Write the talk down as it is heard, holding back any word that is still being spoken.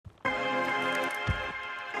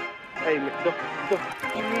Hey, the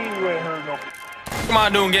you mean you ain't heard no? Come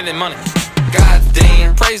on, doing getting money.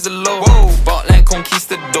 Goddamn, praise the Lord. Whoa, bought that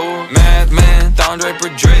conquistador. Madman, Don Draper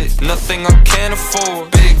drip. Nothing I can't afford.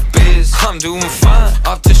 Big biz, I'm doing fine.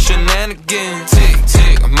 Up to shenanigans. Tick,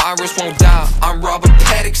 tick, my wrist won't die. I'm Robert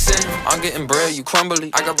Patekson. I'm getting bread, you crumbly.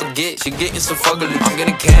 I got baguettes, you getting so fuggly. I'm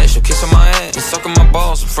getting cash, you're kissing my ass. You sucking my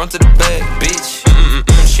balls in front of the bed, bitch.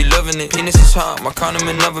 She loving it. Penis is hot, my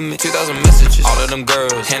condiment oven me. 2,000 messages, all of them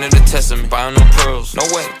girls handed a testament. Buying them pearls, no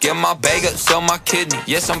way. Get my bag up, sell my kidney.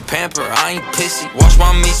 Yes, I'm pampered, I ain't pissy. Wash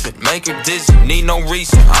my meat spit, make her dizzy. Need no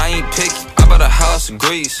reason, I ain't picky. I bought a house in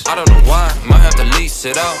Greece. I don't know why, might have to lease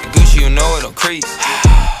it out. Gucci, you know it'll crease.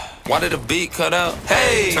 Why did the beat cut out?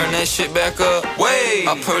 Hey, turn that shit back up. Wait,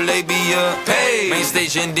 I per labia. Pay, main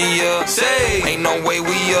stage India. Say, ain't no way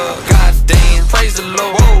we up. Goddamn, praise the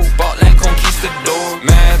Lord. Whoa, bought that conquistador.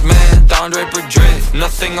 Madman, Don Draper drip.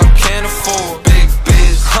 Nothing I can't afford. Big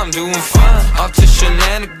biz, I'm doing fine. Up to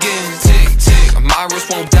shenanigans. Tick, tick, my wrist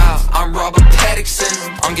won't die. I'm Robert Patekson.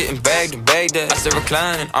 I'm getting bagged in Baghdad. I still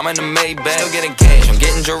reclining. I'm in the Maybach. Still getting cash. I'm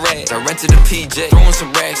getting direct. I rented a PJ. Throwing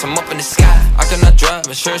some racks. I'm up in the sky. I cannot drive.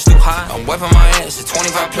 Insurance too high. I'm wiping my ass. It's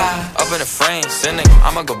 25 ply. Up in the frame. Sending.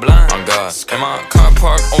 I'ma go blind. On God. And my car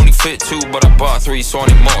park only fit 2, but I bought 3, so I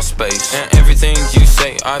need more space. And everything you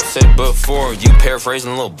say, I've said before. You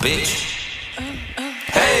paraphrasing, little bitch.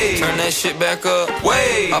 Hey, turn that shit back up.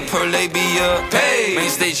 Wait, I per labia. Pay, main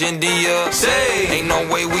stage India. Say, ain't no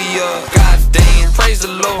way we up. Goddamn, praise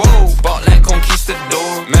the Lord. Whoa, bought that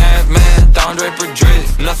conquistador. Madman, Don Draper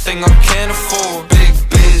drip. Nothing I can't afford. Big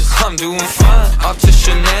biz, I'm doing fine.